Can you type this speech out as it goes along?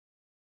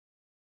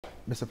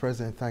Mr.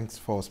 President, thanks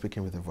for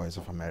speaking with the Voice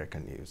of America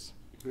News.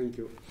 Thank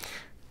you.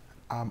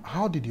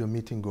 How did your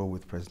meeting go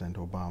with President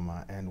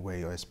Obama, and were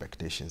your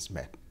expectations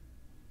met?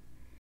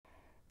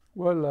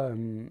 Well,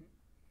 I'm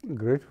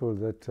grateful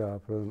that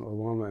President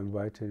Obama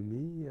invited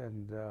me,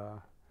 and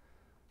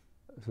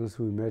since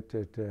we met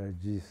at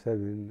G7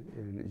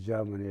 in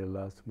Germany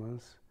last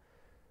month,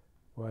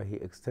 where he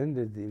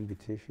extended the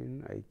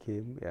invitation, I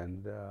came,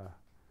 and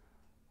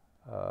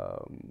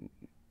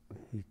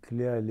he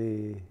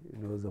clearly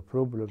knows the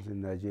problems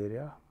in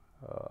Nigeria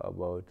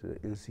about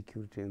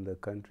insecurity in the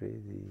country,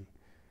 the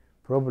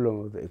problem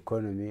of the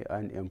economy,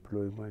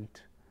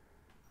 unemployment,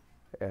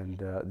 and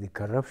the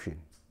corruption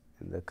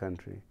in the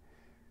country.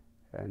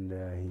 And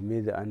he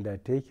made the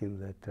undertaking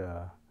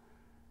that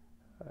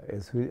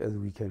as soon as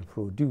we can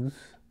produce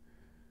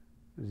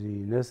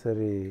the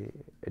necessary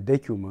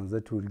documents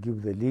that will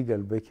give the legal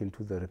backing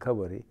to the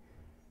recovery,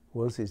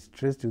 once it's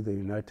traced to the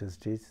United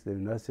States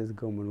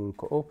government will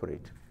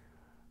cooperate.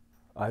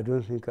 I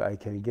don't think I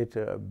can get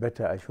a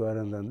better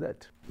assurance than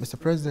that. Mr.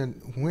 President,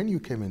 when you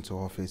came into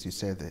office, you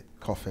said the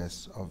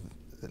coffers of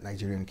the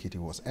Nigerian kitty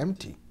was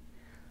empty.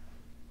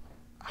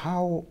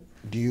 How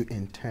do you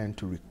intend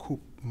to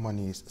recoup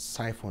monies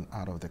siphoned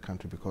out of the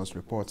country? Because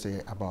reports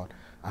say about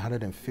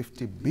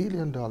 $150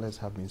 billion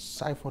have been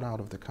siphoned out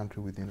of the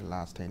country within the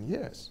last 10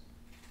 years.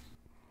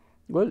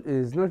 Well,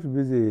 it's not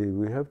busy.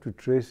 We have to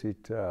trace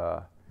it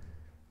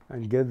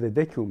and get the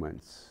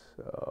documents,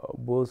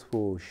 both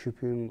for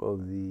shipping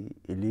of the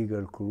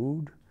illegal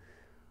crude,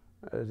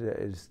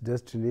 its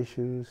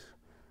destinations,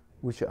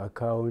 which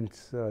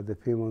accounts the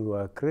payments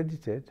were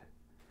credited,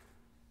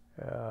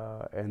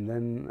 and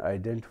then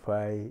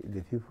identify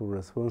the people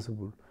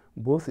responsible,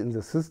 both in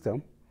the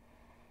system,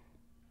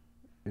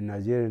 in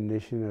Nigerian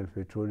National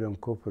Petroleum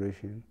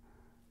Corporation,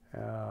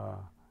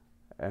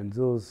 and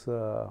those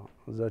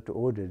that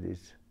ordered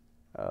it.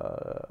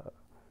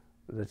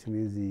 That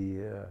means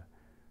the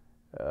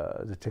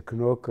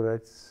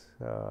technocrats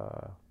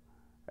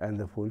and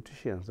the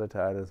politicians that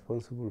are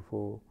responsible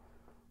for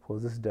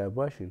this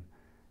diversion.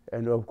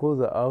 And of course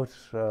the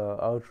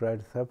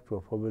outright theft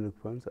of public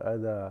funds,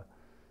 either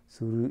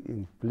through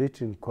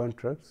inflating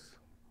contracts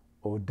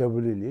or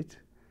doubling it.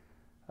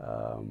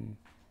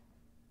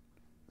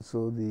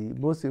 So the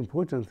most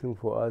important thing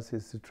for us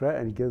is to try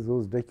and get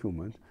those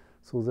documents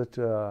so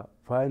that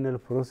final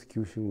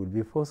prosecution will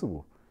be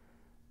possible.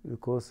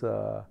 Because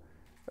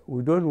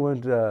we don't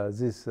want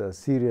this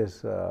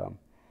serious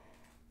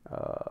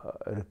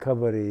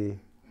recovery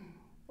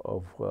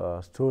of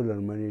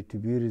stolen money to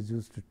be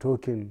reduced to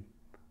token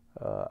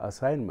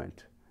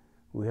assignment.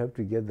 We have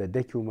to get the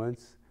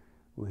documents,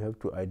 we have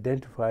to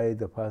identify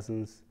the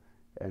persons,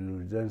 and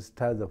we then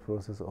start the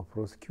process of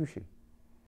prosecution.